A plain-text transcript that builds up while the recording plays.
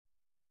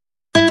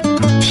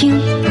听，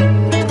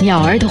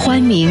鸟儿的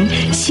欢鸣，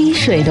溪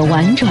水的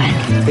婉转。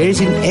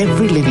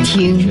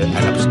听，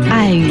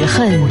爱与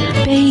恨，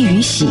悲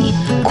与喜，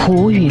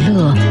苦与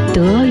乐，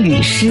得与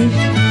失。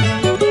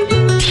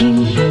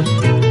听，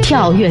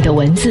跳跃的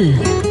文字，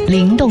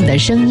灵动的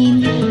声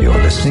音。You're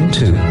listening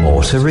to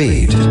More to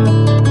Read。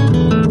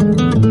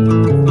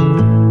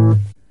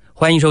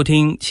欢迎收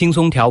听轻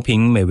松调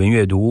频美文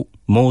阅读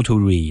More to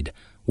Read，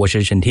 我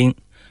是沈听，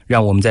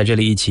让我们在这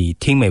里一起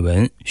听美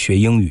文学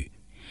英语。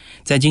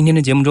在今天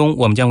的节目中，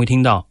我们将会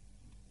听到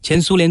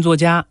前苏联作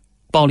家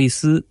鲍利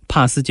斯·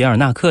帕斯捷尔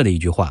纳克的一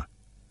句话，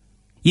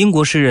英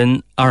国诗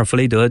人阿尔弗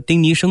雷德·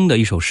丁尼生的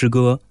一首诗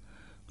歌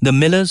The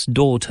Miller's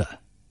Daughter，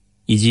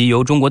 以及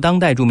由中国当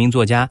代著名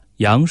作家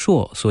杨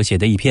朔所写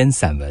的一篇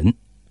散文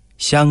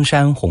香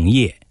山红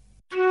叶。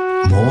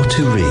 More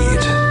to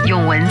Read，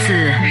 用文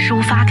字抒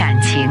发感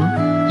情，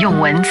用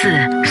文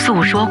字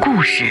诉说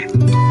故事，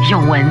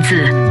用文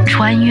字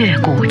穿越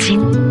古今。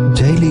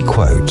 Daily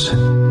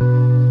Quote。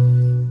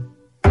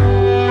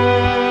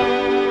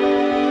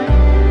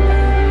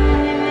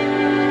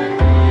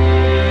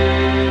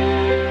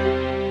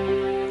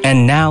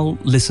 And now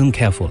listen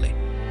carefully.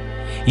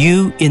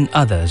 You in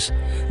others,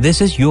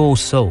 this is your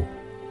soul.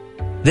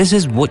 This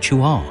is what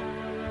you are.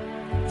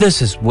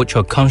 This is what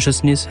your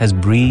consciousness has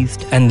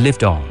breathed and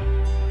lived on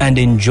and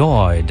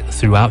enjoyed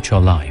throughout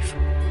your life.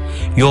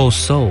 Your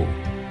soul,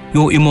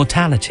 your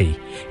immortality,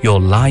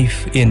 your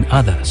life in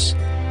others.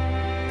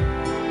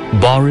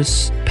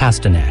 Boris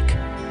Pasternak。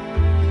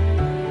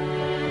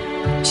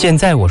 现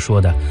在我说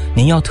的，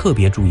您要特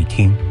别注意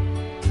听。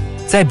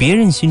在别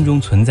人心中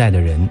存在的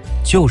人，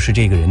就是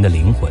这个人的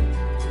灵魂，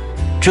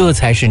这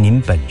才是您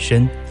本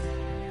身，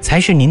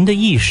才是您的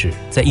意识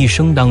在一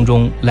生当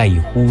中赖以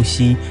呼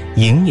吸、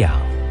营养、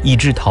以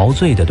致陶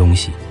醉的东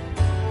西。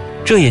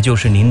这也就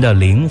是您的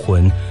灵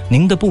魂，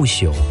您的不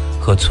朽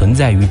和存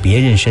在于别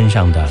人身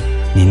上的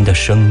您的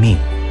生命。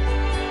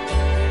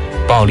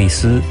鲍利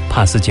斯·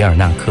帕斯捷尔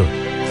纳克。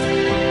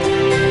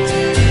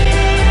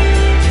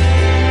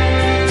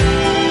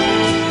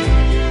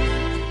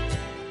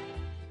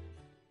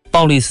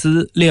鲍利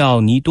斯·列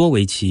奥尼多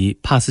维奇·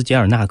帕斯捷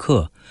尔纳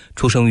克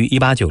出生于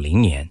1890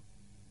年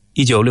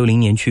，1960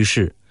年去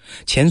世，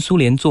前苏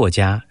联作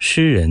家、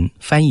诗人、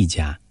翻译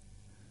家。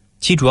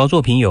其主要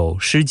作品有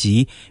诗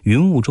集《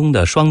云雾中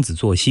的双子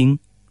座星》、《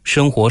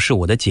生活是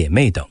我的姐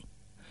妹》等。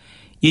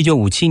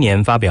1957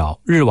年发表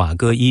《日瓦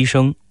戈医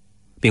生》，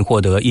并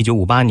获得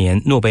1958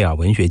年诺贝尔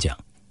文学奖。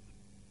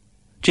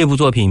这部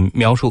作品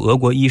描述俄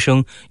国医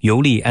生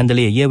尤利·安德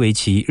烈耶维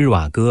奇·日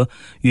瓦戈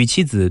与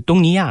妻子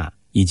东尼亚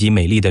以及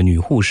美丽的女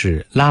护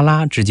士拉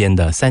拉之间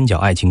的三角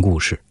爱情故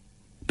事，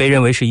被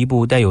认为是一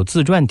部带有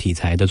自传题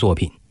材的作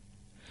品。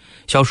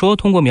小说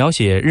通过描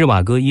写日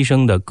瓦戈医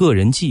生的个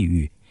人际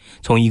遇，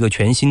从一个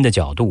全新的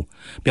角度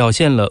表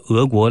现了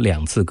俄国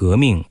2次革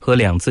命和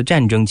2次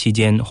战争期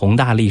间宏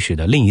大历史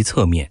的另一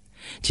侧面，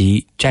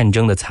即战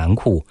争的残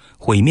酷、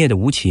毁灭的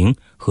无情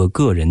和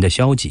个人的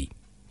消极。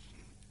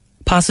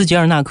帕斯捷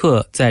尔纳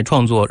克在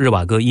创作日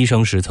瓦戈医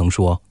生时曾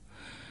说，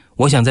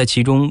我想在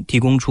其中提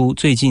供出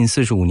最近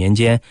45年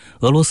间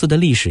俄罗斯的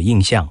历史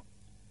印象。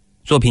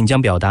作品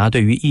将表达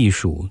对于艺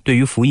术、对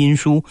于福音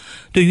书、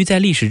对于在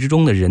历史之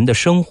中的人的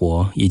生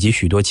活以及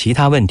许多其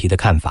他问题的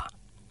看法。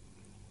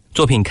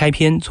作品开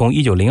篇从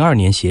1902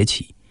年写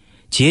起，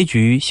结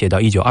局写到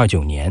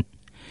1929年，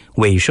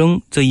尾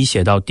声则已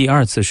写到第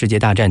2次世界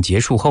大战结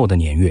束后的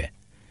年月，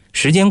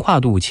时间跨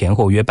度前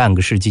后约半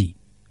个世纪。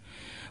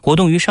活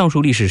动于上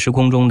述历史时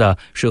空中的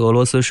是俄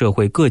罗斯社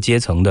会各阶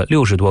层的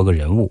60多个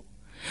人物，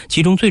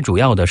其中最主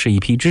要的是一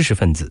批知识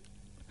分子。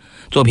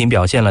作品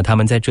表现了他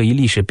们在这一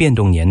历史变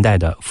动年代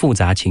的复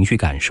杂情绪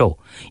感受，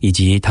以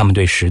及他们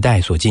对时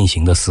代所进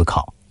行的思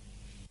考。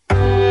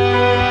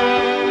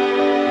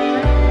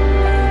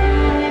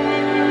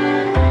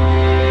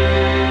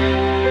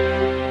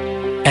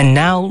And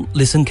now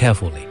listen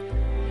carefully.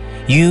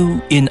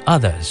 You in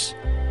others,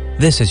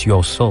 this is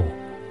your soul.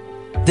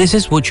 This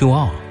is what you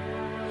are.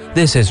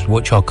 This is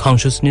what your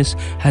consciousness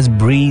has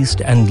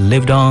breathed and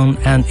lived on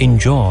and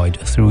enjoyed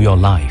through your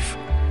life.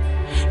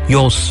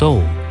 Your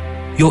soul,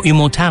 your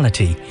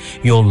immortality,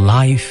 your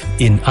life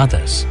in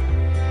others.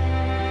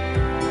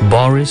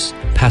 Boris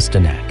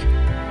Pasternak。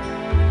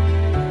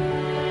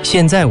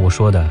 现在我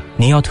说的，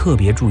您要特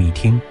别注意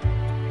听。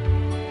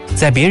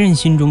在别人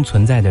心中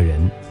存在的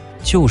人，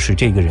就是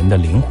这个人的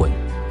灵魂，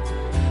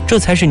这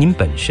才是您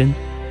本身，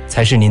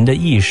才是您的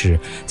意识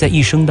在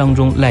一生当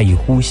中赖以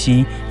呼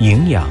吸、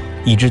营养、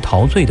以致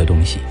陶醉的东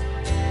西。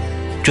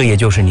这也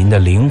就是您的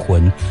灵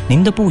魂，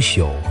您的不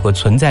朽和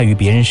存在于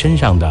别人身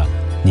上的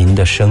您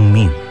的生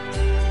命。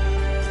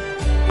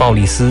鲍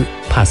利斯·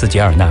帕斯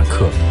捷尔纳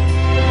克。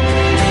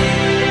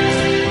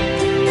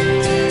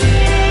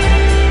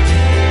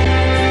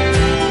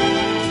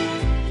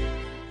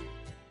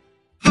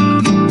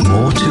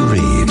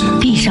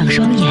闭上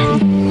双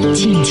眼，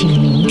静静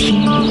聆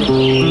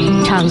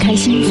听，敞开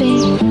心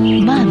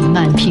扉，慢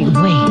慢品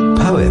味。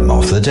 Poem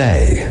of the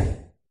day。 《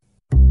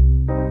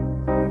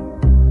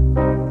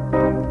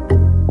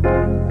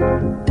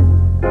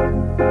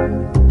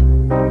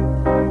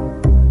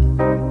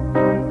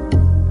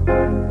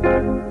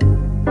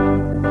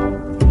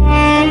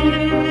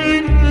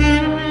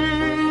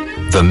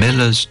The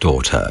Miller's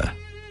Daughter,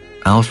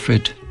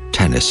 Alfred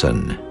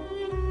Tennyson.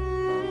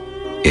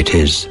 It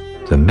is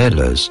the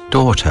miller's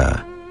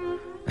daughter,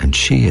 and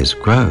she is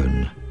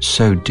grown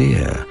so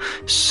dear,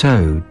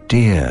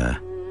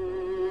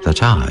 that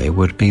I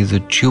would be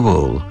the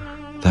jewel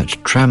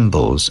that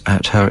trembles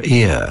at her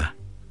ear,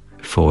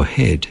 for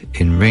hid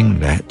in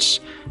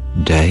ringlets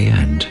day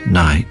and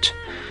night,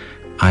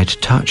 I'd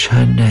touch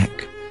her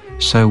neck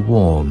so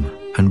warm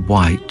and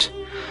white,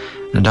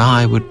 and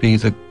I would be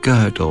the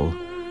girdle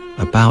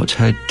about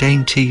her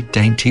dainty,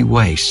 dainty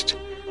waist,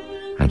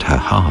 and her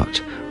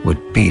heart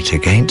would beat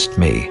against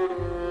me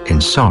in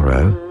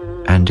sorrow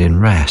and in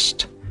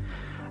rest,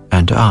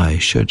 and I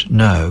should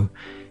know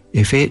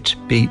if it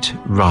beat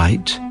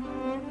right,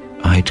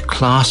 I'd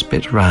clasp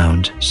it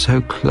round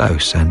so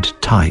close and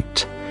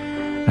tight,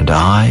 and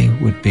I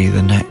would be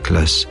the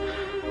necklace,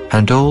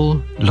 and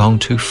all long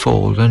to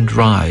fall and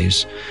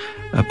rise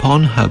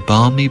upon her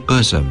balmy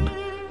bosom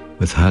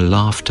with her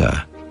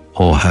laughter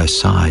or her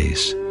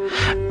sighs,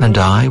 and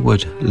I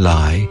would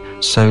lie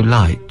so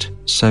light,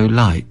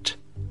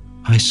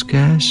 I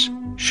scarce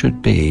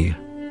should be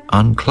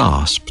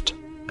unclasped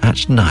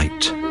at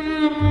night.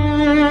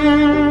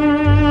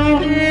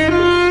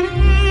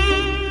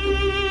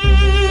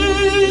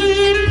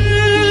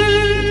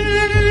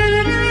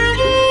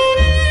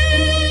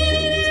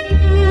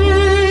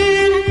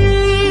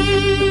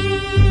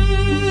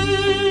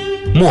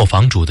磨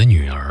坊主的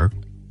女儿，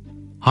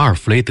阿尔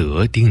弗雷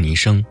德·丁尼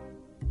生。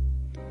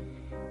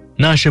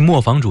那是磨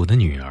坊主的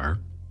女儿，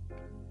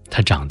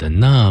她长得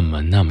那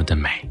么的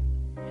美，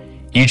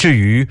以至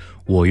于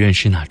我愿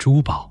是那珠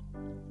宝，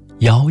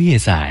摇曳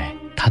在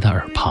她的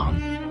耳旁，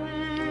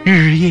日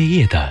日夜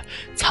夜地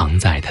藏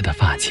在她的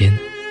发间，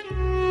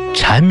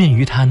缠绵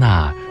于她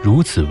那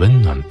如此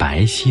温暖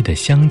白皙的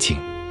香颈。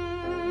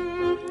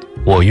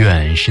我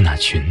愿是那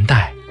裙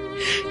带，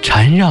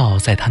缠绕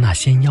在她那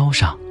纤腰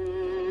上，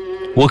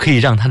我可以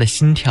让她的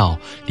心跳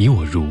离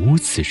我如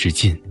此之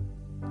近，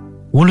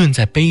无论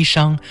在悲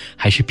伤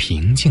还是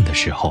平静的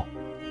时候。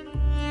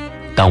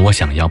当我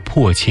想要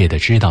迫切地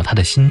知道她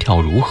的心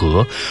跳如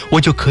何，我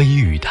就可以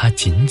与她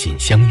紧紧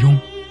相拥。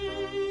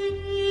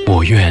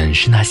我愿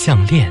是那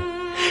项链，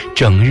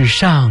整日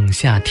上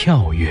下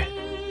跳跃，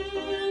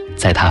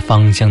在她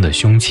芳香的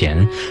胸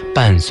前，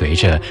伴随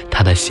着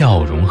她的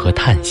笑容和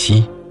叹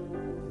息。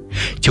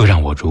就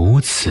让我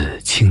如此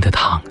轻地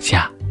躺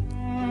下，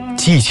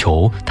祈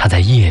求她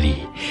在夜里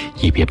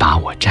也别把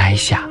我摘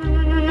下。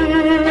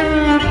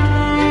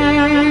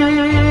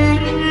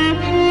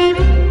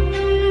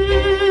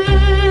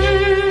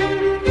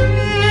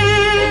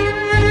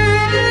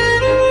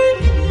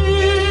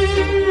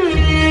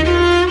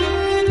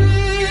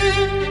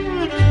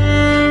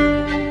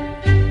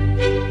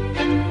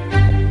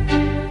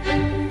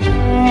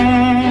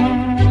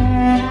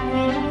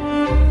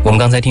我们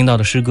刚才听到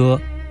的诗歌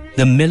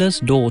The Miller's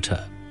Daughter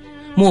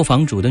磨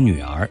坊主的女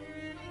儿，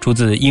出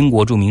自英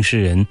国著名诗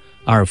人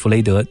阿尔弗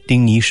雷德·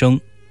丁尼生，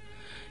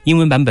英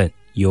文版本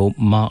由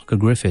Mark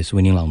Griffiths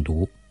为您朗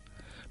读，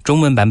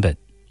中文版本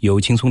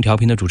由轻松调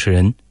频的主持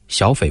人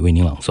小斐为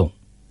您朗诵。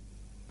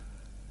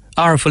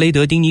阿尔弗雷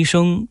德·丁尼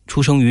生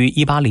出生于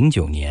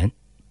1809年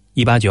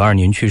，1892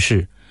年去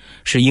世，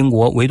是英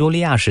国维多利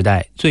亚时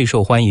代最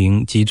受欢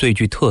迎及最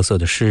具特色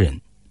的诗人。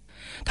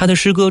他的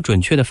诗歌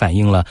准确地反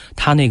映了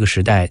他那个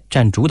时代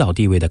占主导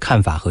地位的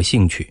看法和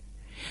兴趣，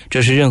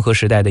这是任何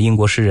时代的英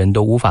国诗人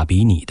都无法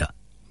比拟的。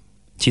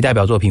其代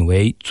表作品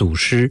为组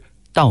诗《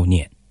悼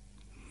念》。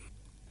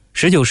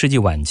19世纪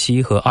晚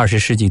期和20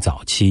世纪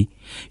早期，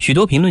许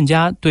多评论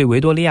家对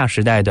维多利亚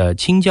时代的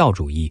清教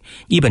主义、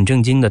一本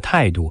正经的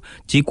态度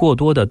及过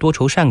多的多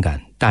愁善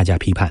感大加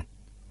批判。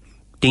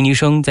丁尼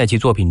生在其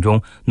作品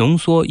中浓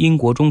缩英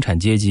国中产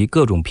阶级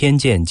各种偏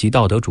见及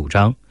道德主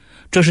张，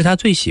这是他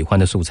最喜欢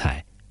的素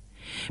材。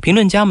评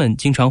论家们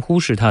经常忽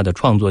视他的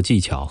创作技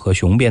巧和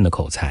雄辩的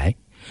口才，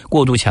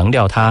过度强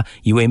调他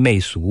一味媚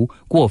俗、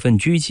过分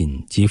拘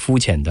谨及肤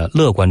浅的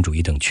乐观主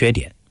义等缺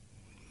点。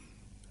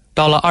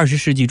到了20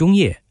世纪中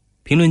叶，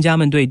评论家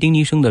们对丁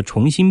尼生的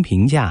重新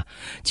评价，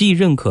既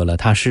认可了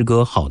他诗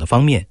歌好的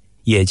方面，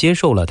也接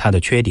受了他的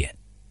缺点。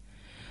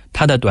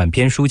他的短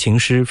篇抒情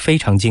诗非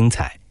常精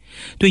彩，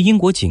对英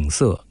国景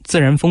色、自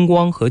然风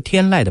光和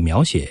天籁的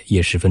描写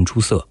也十分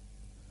出色，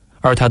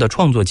而他的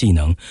创作技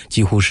能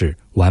几乎是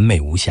完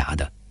美无瑕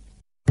的。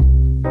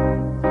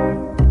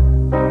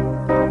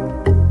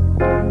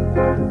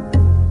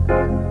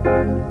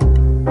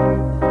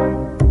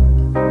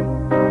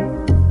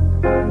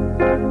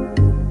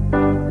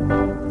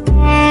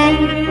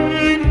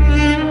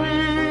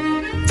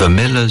The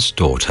Miller's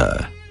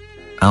Daughter,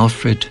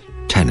 Alfred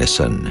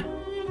Tennyson.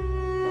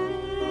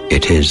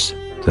 It is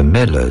the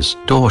miller's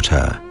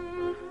daughter,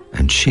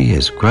 and she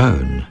is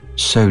grown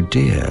so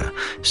dear,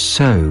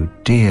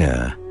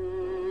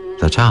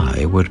 that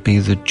I would be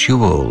the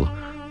jewel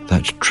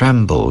that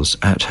trembles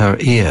at her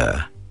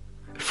ear,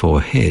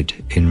 for hid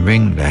in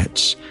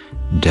ringlets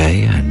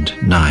day and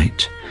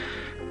night,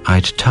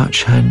 I'd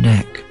touch her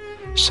neck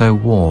so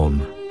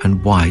warm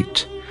and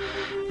white,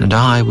 and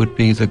I would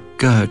be the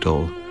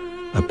girdle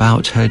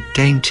about her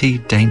dainty,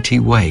 dainty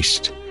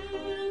waist,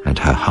 and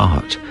her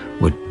heart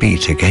would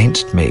beat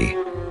against me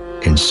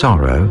in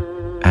sorrow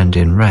and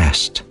in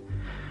rest,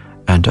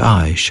 and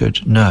I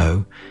should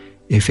know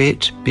if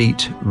it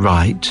beat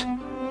right,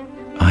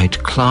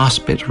 I'd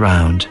clasp it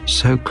round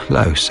so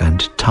close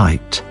and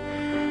tight,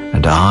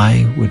 and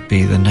I would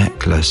be the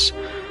necklace,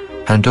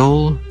 and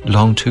all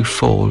long to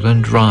fall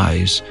and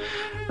rise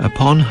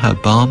upon her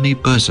balmy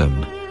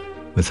bosom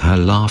with her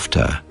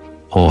laughter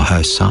or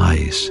her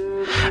sighs,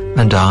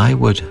 and I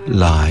would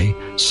lie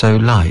so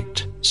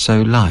light,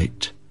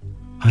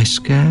 I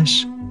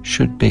scarce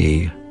should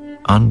be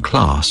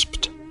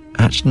unclasped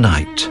at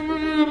night.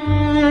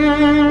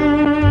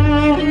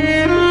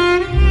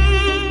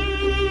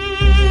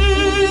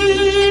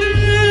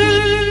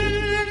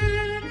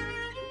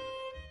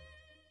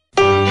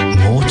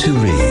 More to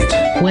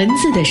read. 文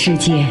字的世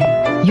界，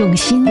用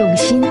心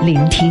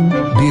聆听。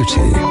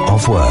Beauty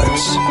of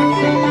words.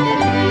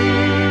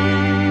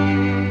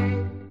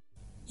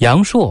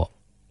 杨朔，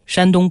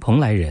山东蓬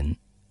莱人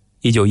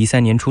，1913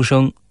年出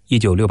生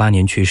，1968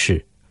年去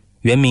世，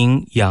原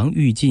名杨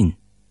玉进，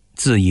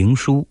字迎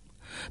书，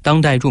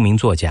当代著名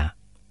作家。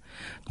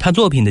他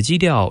作品的基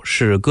调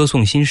是歌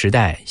颂新时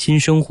代、新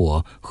生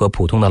活和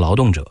普通的劳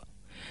动者，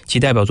其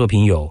代表作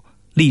品有《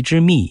荔枝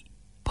蜜》、《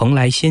蓬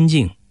莱仙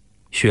境》、《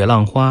雪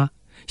浪花》、《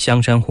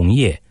香山红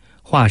叶》、《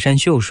华山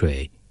秀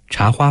水》、《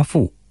茶花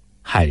赋》、《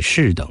海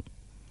市》等。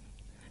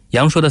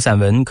杨朔的散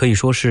文可以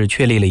说是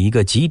确立了一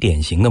个极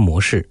典型的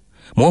模式，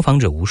模仿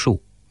者无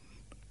数。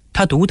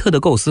他独特的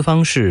构思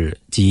方式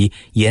即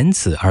言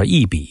辞而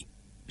意笔，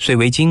虽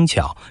为精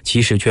巧，其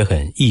实却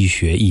很易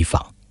学易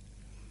仿。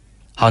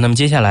好，那么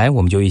接下来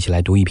我们就一起来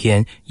读一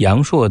篇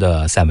杨朔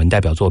的散文代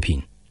表作品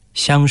《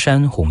香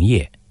山红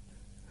叶》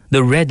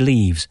 The Red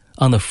Leaves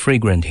on the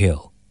Fragrant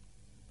Hill。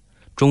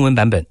 中文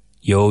版本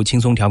由轻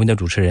松调频的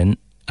主持人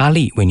阿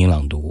丽为您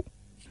朗读，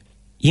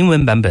英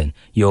文版本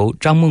由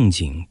张梦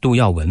景、杜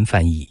耀文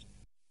翻译。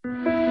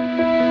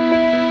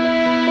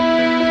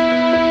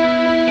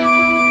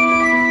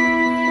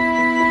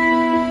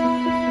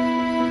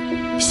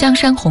香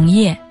山红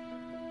叶，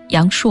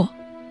杨朔。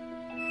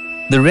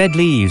 The Red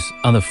Leaves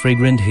on the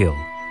Fragrant Hill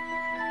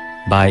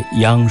by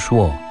Yang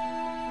Shuo。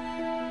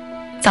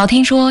 早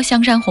听说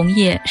香山红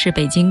叶是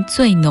北京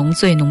最浓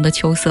的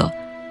秋色，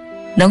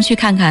能去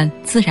看看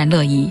自然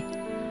乐意。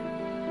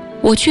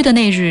我去的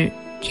那日，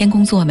天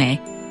空作美，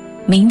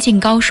明净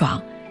高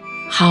爽，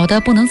好的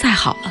不能再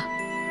好了。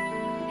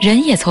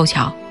人也凑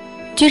巧，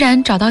居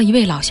然找到一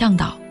位老向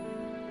导。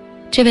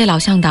这位老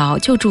向导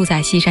就住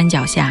在西山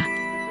脚下，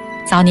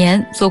早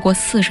年做过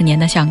40年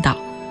的向导，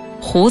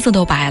胡子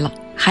都白了，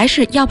还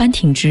是腰板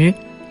挺直，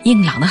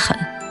硬朗得很。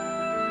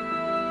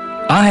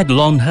 I had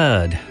long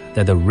heard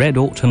that the red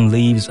autumn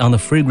leaves on the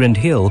fragrant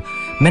hill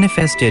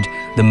manifested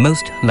the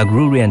most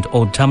luxuriant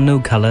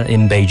autumnal color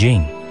in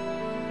Beijing.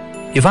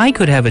 If I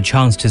could have a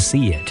chance to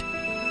see it,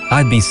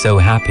 I'd be so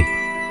happy.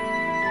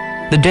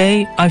 The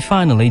day I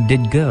finally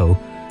did go,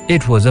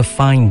 it was a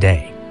fine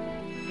day.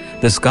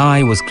 The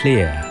sky was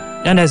clear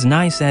and as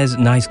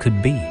nice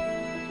could be.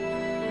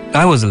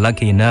 I was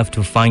lucky enough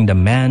to find a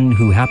man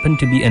who happened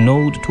to be an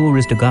old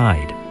tourist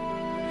guide.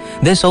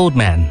 This old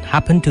man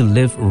happened to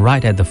live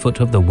right at the foot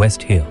of the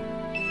West Hill.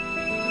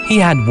 He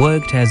had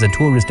worked as a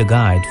tourist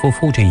guide for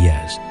 40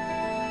 years,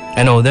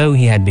 and although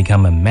he had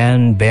become a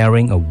man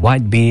bearing a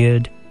white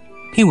beard,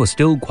 he was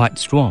still quite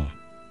strong.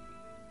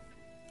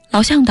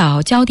 老向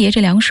导交叠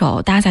着两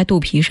手搭在肚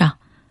皮上，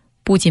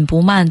不紧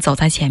不慢走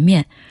在前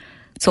面，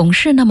总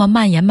是那么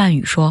慢言慢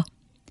语说：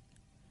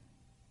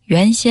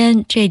原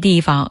先这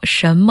地方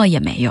什么也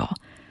没有，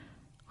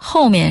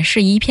后面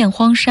是一片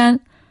荒山，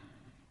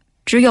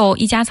只有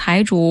一家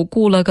财主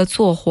雇了个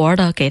做活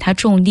的给他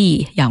种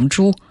地养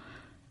猪，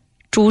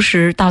猪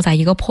食倒在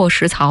一个破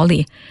食槽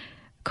里，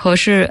可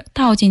是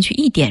倒进去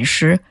一点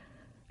食，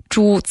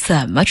猪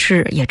怎么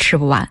吃也吃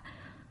不完。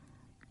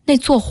那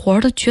做活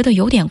的觉得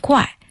有点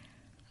怪，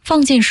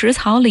放进食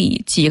槽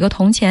里几个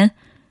铜钱，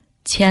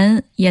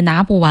钱也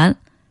拿不完，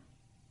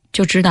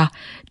就知道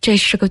这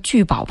是个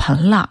聚宝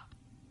盆了。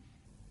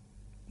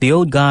The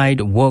old guide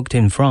walked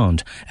in front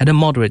at a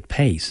moderate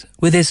pace,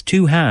 with his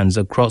 2 hands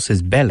across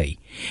his belly,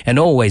 and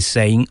always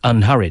saying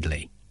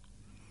unhurriedly,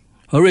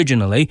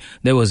 Originally,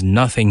 there was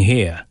nothing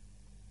here.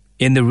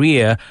 In the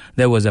rear,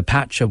 there was a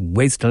patch of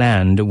waste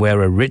land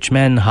where a rich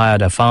man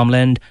hired a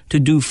farmland to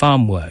do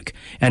farm work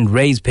and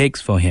raise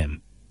pigs for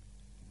him.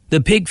 The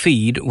pig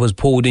feed was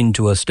poured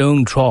into a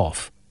stone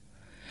trough,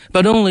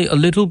 but only a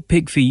little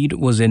pig feed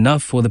was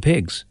enough for the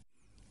pigs.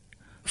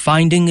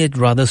 Finding it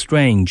rather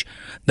strange,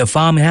 the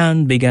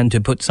farmhand began to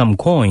put some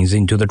coins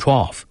into the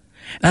trough,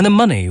 and the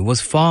money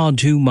was far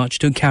too much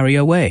to carry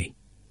away.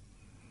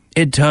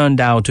 It turned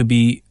out to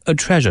be a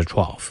treasure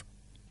trough.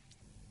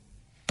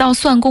 到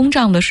算公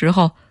账的时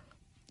候，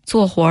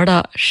做活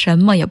的什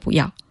么也不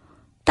要，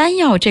单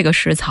要这个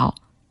食槽。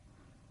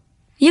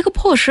一个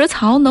破食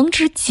槽能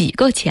值几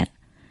个钱？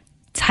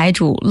财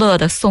主乐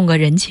得送个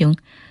人情，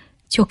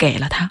就给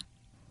了他。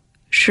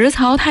食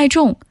槽太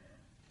重，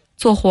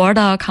做活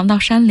的扛到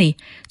山里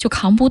就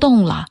扛不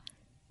动了，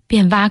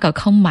便挖个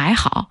坑埋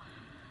好，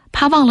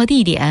怕忘了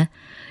地点，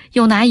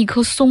又拿一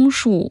棵松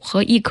树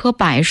和一棵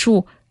柏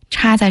树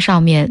插在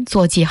上面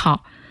做记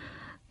号，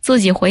自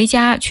己回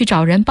家去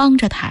找人帮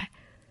着抬。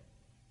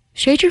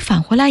谁知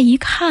返回来一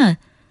看，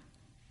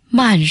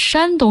满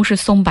山都是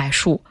松柏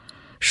树，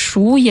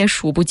数也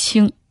数不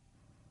清。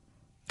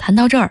谈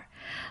到这儿，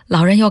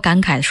老人又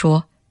感慨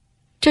说，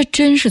这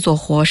真是座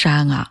活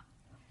山啊，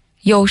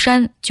有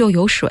山就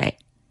有水，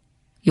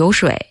有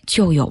水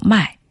就有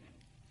麦，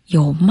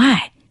有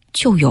麦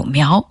就有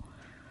苗，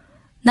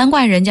难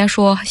怪人家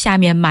说下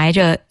面埋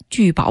着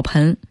聚宝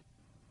盆。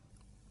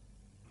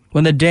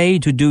 When the day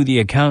to do the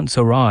accounts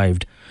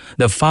arrived,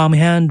 the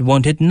farmhand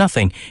wanted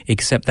nothing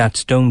except that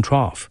stone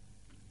trough.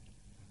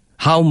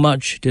 How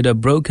much did a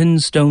broken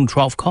stone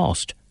trough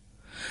cost?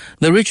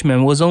 The rich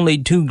man was only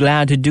too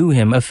glad to do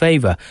him a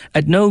favor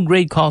at no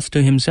great cost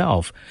to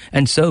himself,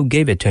 and so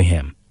gave it to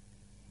him.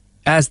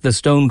 As the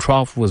stone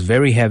trough was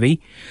very heavy,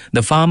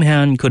 the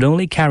farmhand could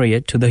only carry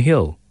it to the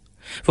hill,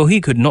 for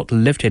he could not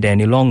lift it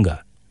any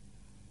longer.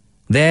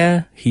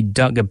 There he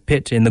dug a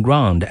pit in the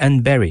ground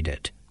and buried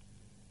it.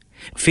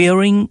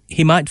 Fearing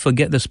he might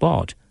forget the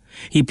spot,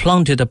 he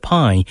planted a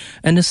pine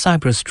and a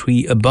cypress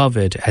tree above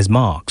it as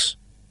marks.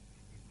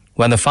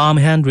 When the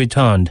farmhand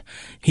returned,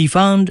 he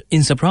found,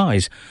 in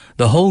surprise,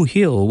 the whole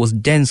hill was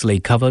densely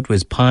covered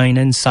with pine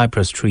and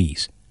cypress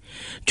trees,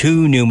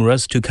 too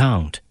numerous to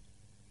count.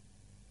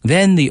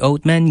 Then the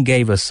old man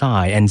gave a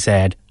sigh and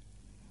said,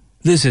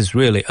 "This is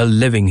really a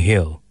living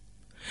hill.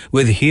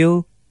 With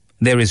hill,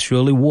 there is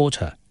surely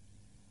water.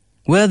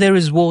 Where there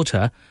is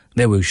water,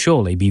 there will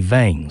surely be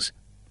veins.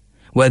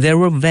 Where there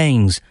are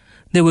veins,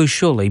 there will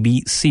surely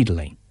be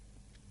seedling.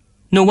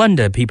 No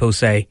wonder people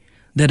say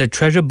that a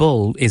treasure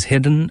bowl is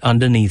hidden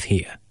underneath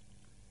here."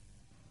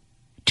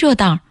 这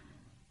当，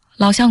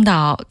老向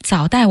导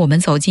早带我们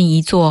走进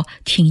一座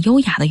挺优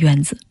雅的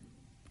院子，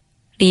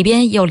里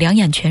边有两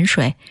眼泉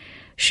水，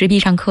石壁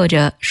上刻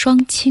着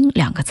双清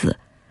2个字。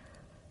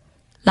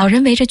老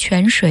人围着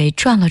泉水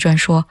转了转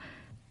说，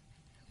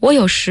我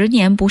有10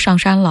年不上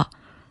山了，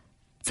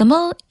怎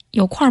么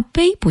有块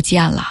碑不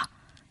见了？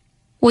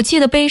我记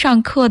得碑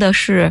上刻的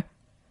是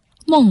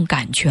孟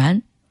感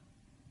泉。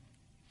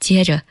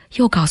接着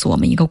又告诉我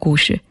们一个故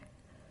事，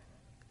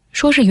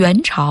说是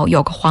元朝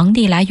有个皇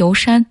帝来游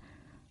山，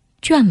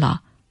倦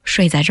了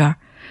睡在这儿，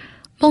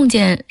梦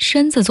见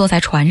身子坐在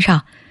船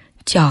上，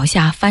脚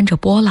下翻着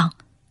波浪，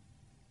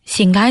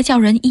醒来叫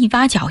人一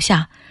挖脚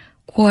下，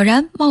果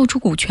然冒出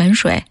股泉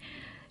水，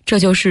这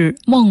就是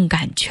孟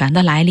感泉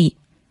的来历。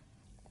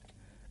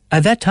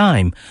At that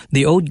time,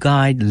 the old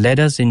guide led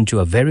us into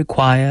a very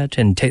quiet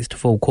and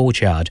tasteful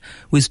courtyard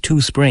with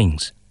 2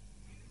 springs.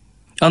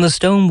 On the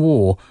stone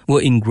wall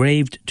were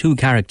engraved 2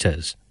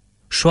 characters,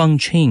 双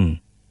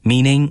清,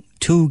 meaning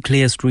 2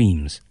 clear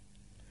streams.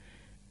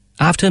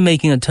 After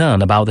making a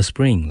turn about the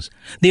springs,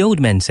 the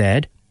old man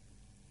said,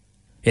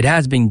 "It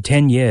has been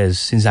 10 years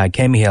since I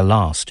came here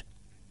last.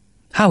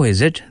 How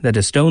is it that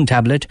the stone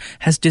tablet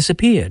has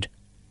disappeared?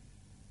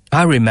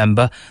 I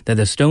remember that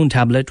the stone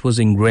tablet was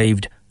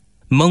engraved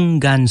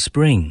Mungan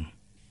Spring,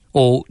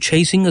 or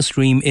chasing a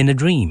stream in a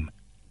dream."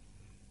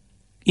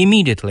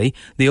 Immediately,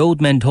 the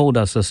old man told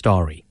us a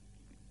story.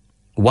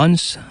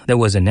 Once there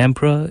was an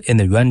emperor in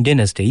the Yuan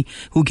dynasty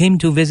who came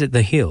to visit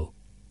the hill.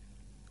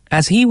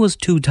 As he was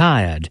too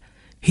tired,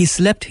 he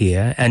slept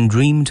here and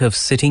dreamed of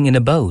sitting in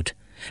a boat,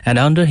 and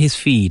under his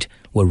feet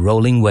were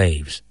rolling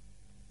waves.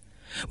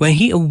 When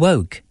he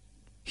awoke,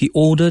 he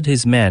ordered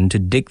his men to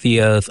dig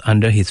the earth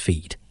under his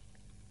feet.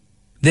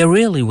 There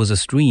really was a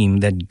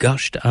stream that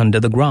gushed under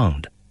the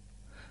ground.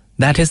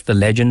 That is the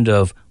legend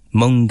of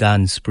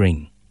Mungan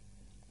Spring.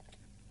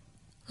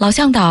 老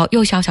向导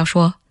又笑笑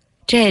说，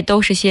这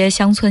都是些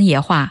乡村野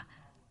话，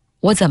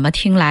我怎么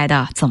听来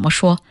的怎么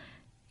说，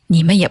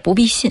你们也不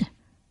必信。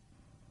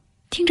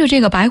听着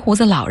这个白胡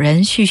子老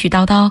人絮絮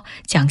叨叨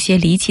讲些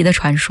离奇的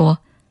传说，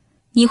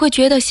你会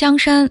觉得香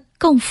山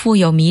更富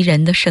有迷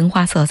人的神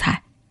话色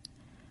彩。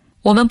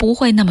我们不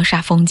会那么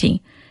煞风景，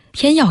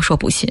偏要说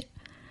不信。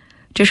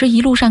只是一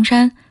路上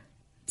山，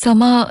怎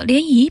么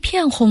连一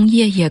片红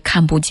叶也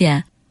看不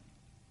见？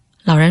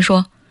老人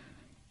说，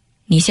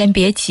你先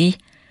别急，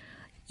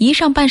一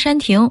上半山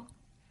亭，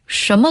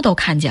什么都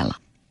看见了。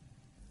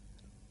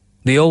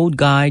The old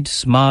guide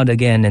smiled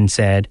again and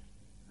said,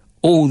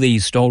 "All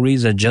these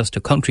stories are just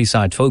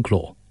countryside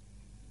folklore.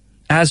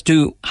 As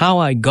to how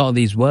I got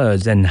these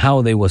words and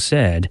how they were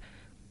said,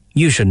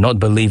 you should not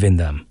believe in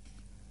them."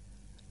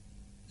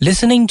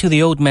 Listening to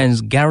the old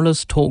man's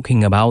garrulous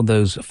talking about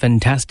those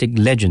fantastic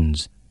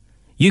legends,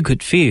 you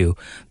could feel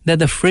that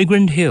the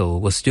Fragrant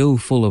Hill was still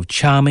full of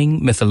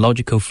charming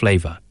mythological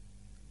flavor.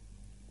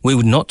 We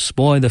would not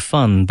spoil the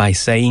fun by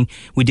saying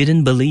we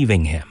didn't believe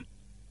in him.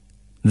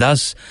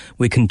 Thus,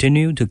 we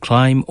continued to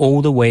climb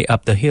all the way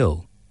up the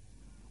hill.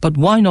 But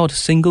why not a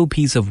single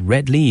piece of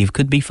red leaf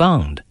could be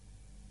found?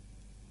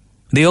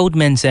 The old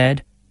man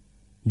said,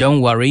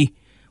 "Don't worry.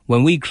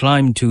 When we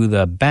climb to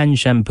the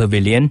Banshan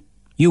Pavilion,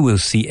 you will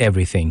see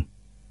everything."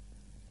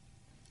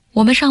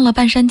 我们上了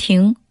半山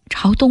亭，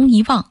朝东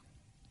一望，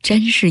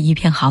真是一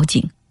片好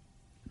景。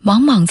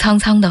莽莽苍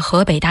苍的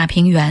河北大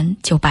平原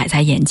就摆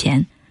在眼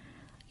前，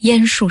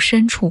烟树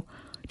深处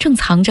正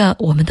藏着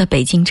我们的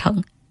北京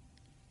城。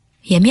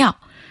也妙，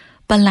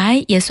本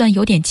来也算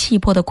有点气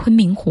魄的昆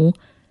明湖，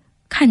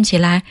看起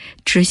来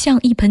只像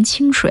一盆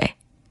清水。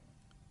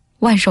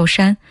万寿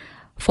山、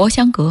佛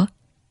香阁，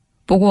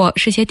不过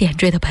是些点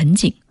缀的盆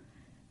景。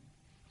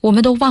我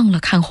们都忘了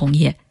看红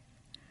叶，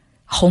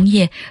红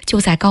叶就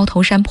在高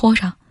头山坡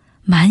上，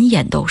满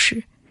眼都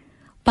是，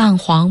半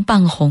黄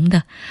半红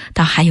的，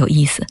倒还有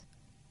意思。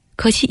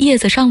可惜叶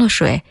子伤了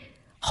水，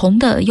红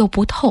的又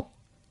不透。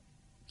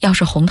要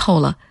是红透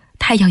了，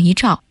太阳一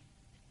照，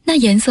那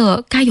颜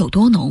色该有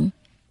多浓。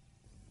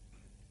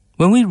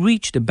 When we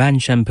reached the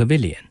Banshan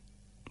Pavilion,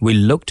 we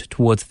looked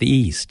towards the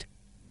east.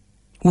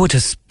 What a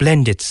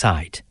splendid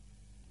sight!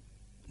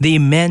 The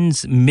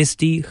immense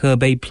misty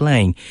Hebei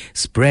plain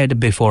spread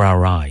before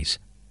our eyes,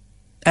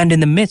 and in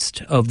the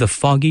midst of the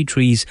foggy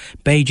trees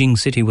Beijing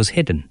city was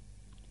hidden.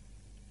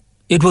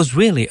 It was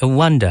really a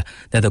wonder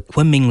that the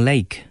Kunming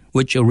Lake,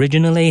 which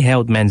originally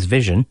held man's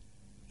vision,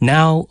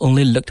 now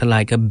only looked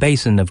like a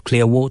basin of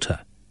clear water.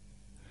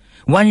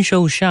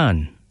 Wanshou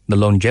Shan, the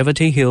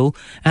Longevity Hill,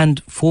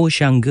 and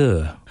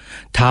Foshange,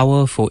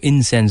 tower for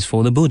incense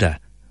for the Buddha,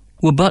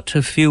 were but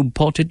a few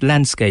potted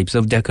landscapes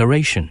of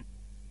decoration.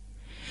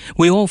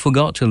 We all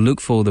forgot to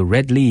look for the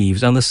red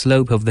leaves on the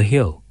slope of the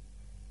hill.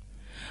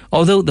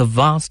 Although the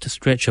vast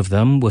stretch of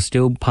them was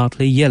still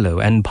partly yellow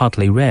and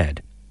partly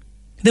red,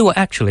 they were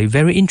actually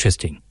very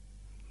interesting.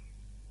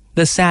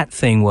 The sad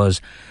thing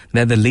was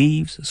that the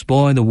leaves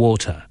spoiled the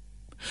water,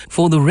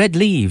 for the red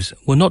leaves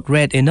were not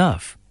red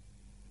enough.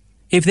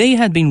 If they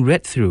had been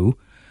read through,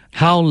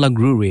 how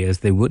luxurious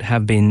they would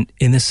have been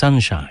in the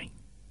sunshine.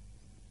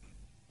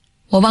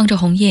 我望着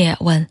红叶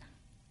问，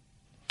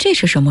这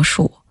是什么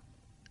树？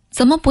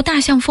怎么不大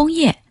像枫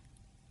叶？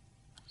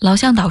老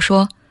向导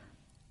说，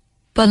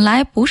本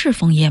来不是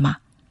枫叶嘛，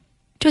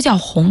这叫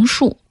红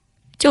树，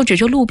就指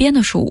着路边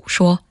的树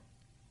说，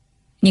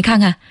你看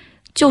看，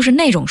就是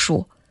那种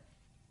树。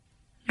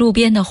路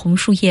边的红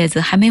树叶子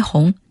还没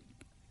红，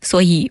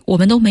所以我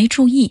们都没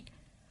注意。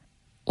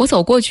我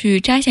走过去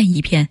摘下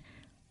一片，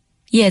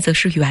叶子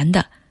是圆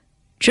的，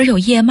只有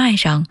叶脉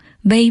上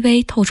微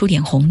微透出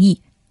点红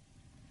意。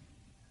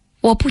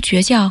我不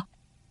觉叫，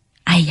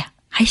哎呀，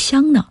还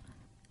香呢，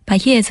把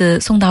叶子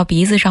送到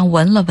鼻子上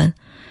闻了闻，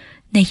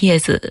那叶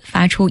子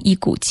发出一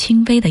股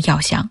轻微的药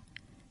香。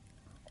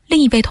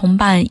另一位同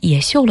伴也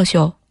嗅了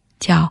嗅，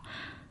叫，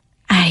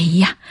哎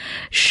呀，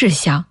是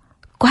香，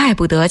怪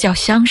不得叫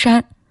香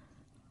山。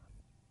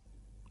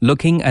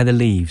Looking at the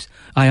leaves,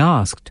 I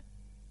asked,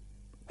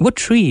 "What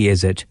tree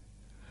is it?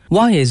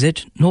 Why is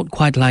it not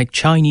quite like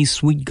Chinese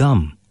sweet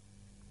gum?"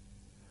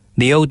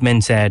 The old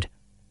man said,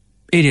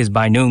 "It is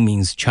by no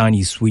means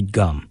Chinese sweet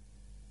gum.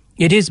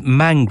 It is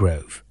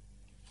mangrove."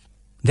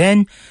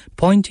 Then,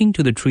 pointing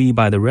to the tree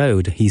by the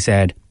road, he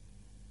said,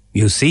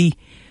 "You see,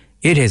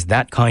 it is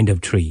that kind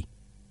of tree."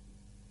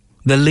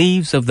 The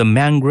leaves of the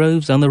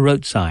mangroves on the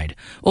roadside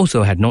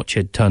also had not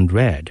yet turned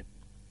red,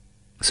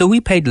 so we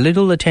paid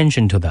little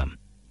attention to them.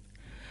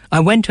 I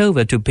went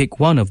over to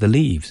pick one of the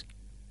leaves.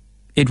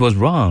 It was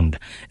round,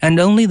 and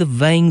only the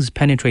veins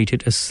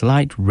penetrated a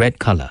slight red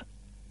color.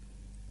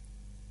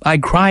 I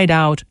cried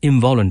out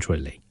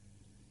involuntarily,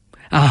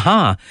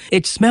 "Aha!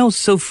 It smells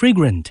so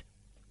fragrant!"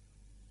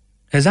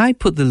 As I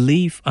put the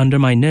leaf under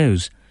my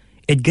nose,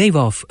 it gave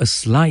off a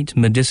slight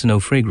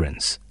medicinal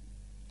fragrance.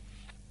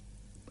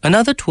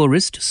 Another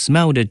tourist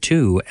smelled it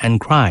too and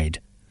cried,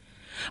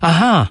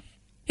 "Aha!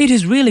 It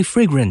is really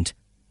fragrant!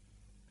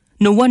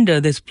 No wonder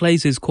this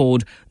place is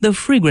called the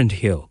Fragrant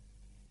Hill."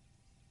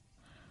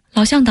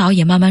 老向导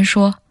也慢慢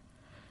说，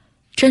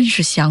真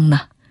是香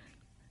呢，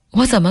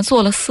我怎么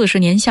做了40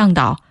年向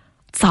导，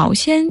早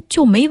先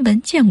就没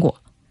闻见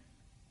过。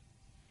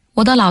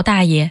我的老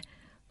大爷，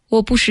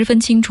我不十分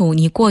清楚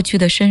你过去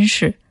的身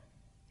世，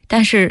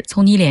但是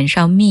从你脸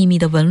上密密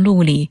的纹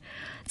路里，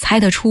猜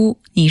得出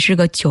你是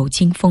个久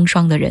经风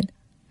霜的人。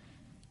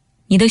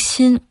你的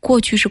心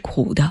过去是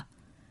苦的，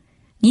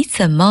你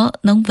怎么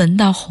能闻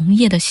到红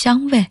叶的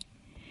香味？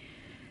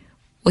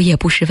我也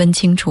不十分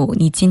清楚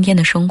你今天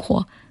的生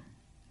活，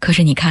可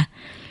是你看，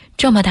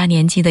这么大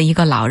年纪的一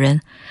个老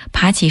人，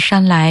爬起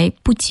山来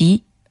不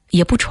急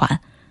也不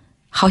喘，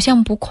好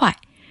像不快。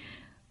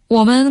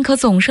我们可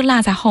总是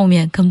落在后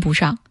面跟不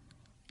上。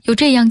有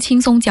这样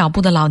轻松脚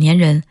步的老年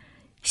人，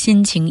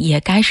心情也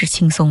该是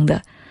轻松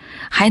的，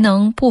还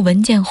能不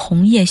闻见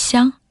红叶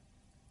香？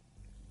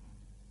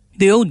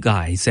 The old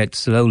guy said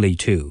slowly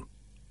too,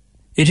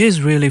 "It is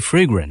really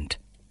fragrant.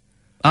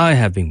 I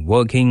have been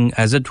working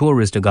as a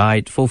tourist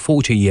guide for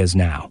 40 years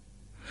now.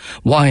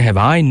 Why have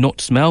I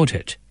not smelled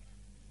it?"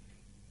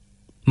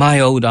 My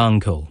old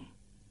uncle,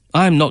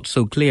 I am not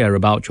so clear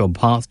about your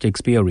past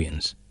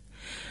experience,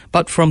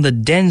 but from the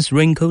dense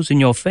wrinkles in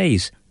your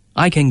face,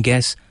 I can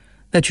guess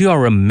that you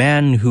are a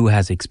man who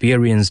has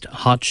experienced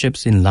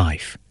hardships in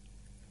life.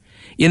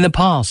 In the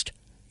past,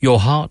 your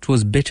heart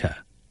was bitter,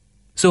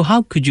 So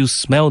how could you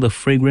smell the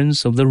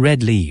fragrance of the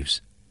red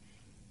leaves?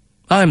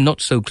 I am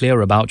not so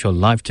clear about your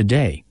life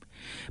today,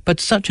 but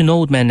such an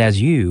old man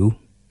as you,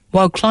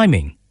 while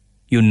climbing,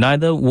 you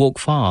neither walk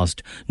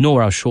fast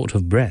nor are short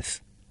of breath.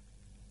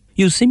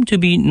 You seem to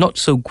be not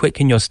so quick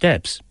in your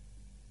steps,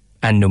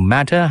 and no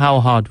matter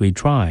how hard we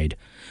tried,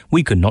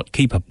 we could not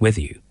keep up with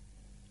you.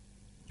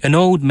 An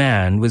old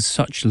man with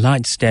such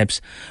light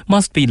steps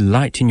must be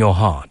light in your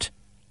heart.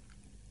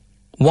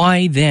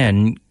 Why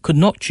then could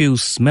not you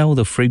smell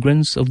the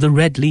fragrance of the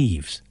red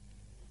leaves?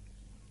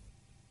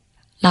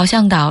 老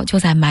向导就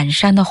在满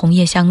山的红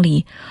叶乡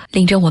里，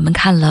领着我们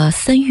看了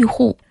森玉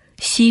户、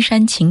西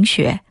山晴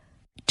雪、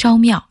昭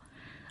庙，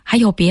还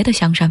有别的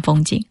香山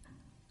风景。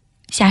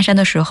下山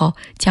的时候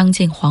将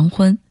近黄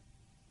昏，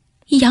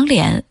一仰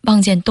脸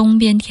望见东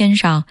边天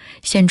上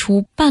现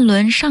出半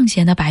轮上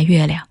弦的白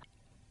月亮。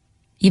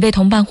一位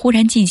同伴忽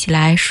然记起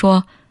来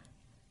说：“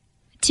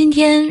今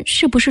天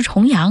是不是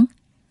重阳？”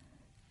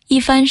一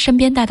翻身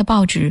边带的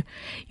报纸，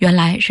原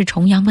来是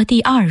重阳的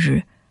第2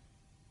日。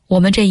我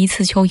们这一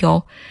次秋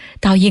游，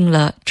倒应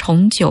了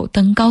重九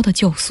登高的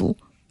旧俗。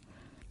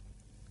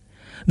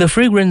The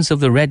fragrance of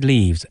the red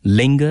leaves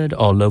lingered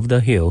all over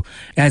the hill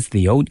as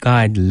the old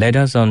guide led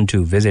us on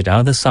to visit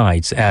other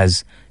sites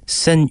as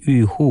Sen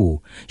Yu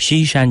Hu,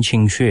 Xishan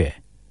Qingxue,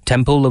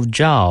 Temple of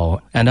Zhao,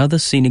 and other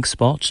scenic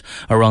spots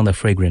around the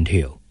Fragrant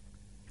Hill.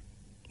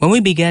 When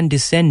we began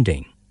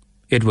descending,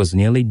 it was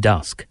nearly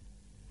dusk.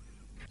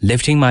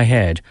 Lifting my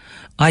head,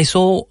 I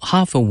saw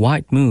half a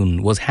white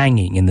moon was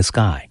hanging in the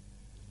sky.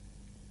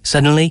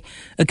 Suddenly,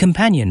 a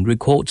companion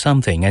recalled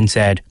something and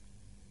said,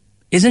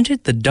 "Isn't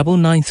it the Double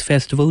Ninth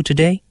Festival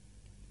today?"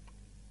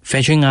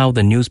 Fetching out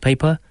the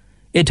newspaper,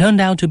 it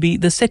turned out to be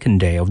the second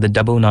day of the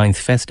Double Ninth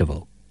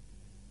Festival.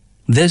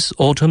 This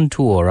autumn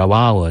tour of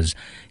ours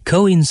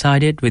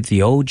coincided with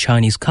the old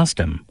Chinese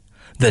custom,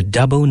 the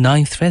Double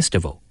Ninth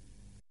Festival.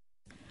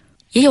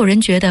 也有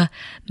人觉得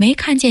没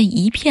看见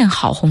一片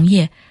好红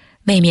叶，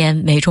未免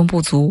美中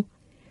不足。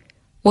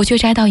我却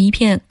摘到一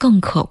片更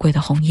可贵的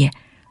红叶，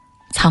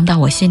藏到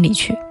我心里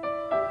去。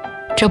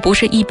这不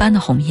是一般的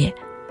红叶，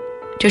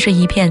这是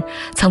一片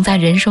曾在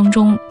人生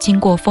中经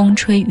过风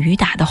吹雨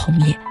打的红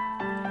叶，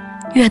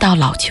越到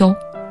老秋，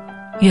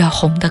越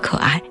红得可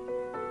爱。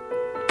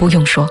不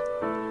用说，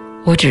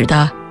我指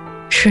的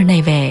是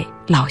那位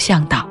老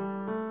向导。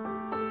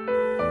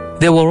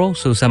There were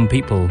also some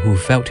people who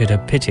felt it a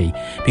pity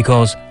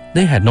because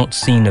they had not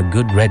seen a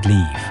good red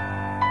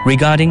leaf,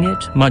 regarding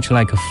it much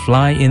like a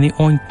fly in the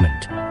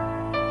ointment.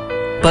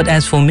 But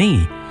as for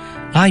me,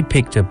 I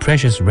picked a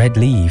precious red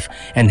leaf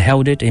and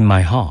held it in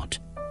my heart.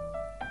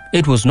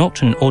 It was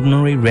not an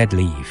ordinary red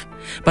leaf,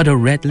 but a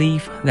red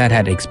leaf that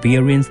had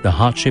experienced the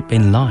hardship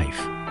in life.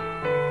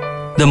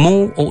 The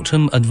more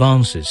autumn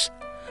advances,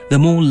 the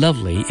more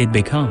lovely it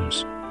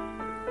becomes.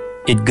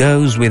 It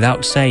goes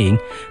without saying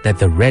that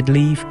the red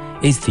leaf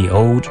is the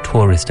old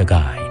tourist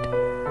guide.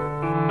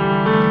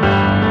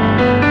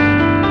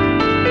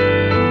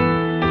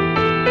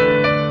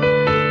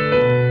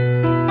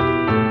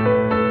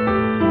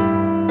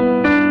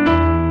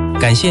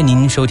 感谢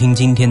您收听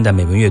今天的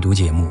美文阅读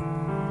节目。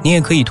您也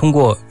可以通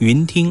过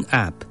云听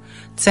App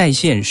在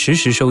线实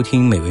时收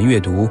听美文阅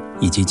读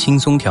以及轻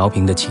松调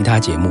频的其他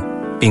节目，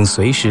并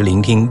随时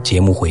聆听节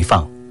目回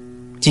放。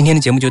今天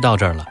的节目就到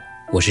这儿了，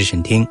我是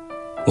沈听，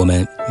我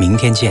们明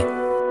天见。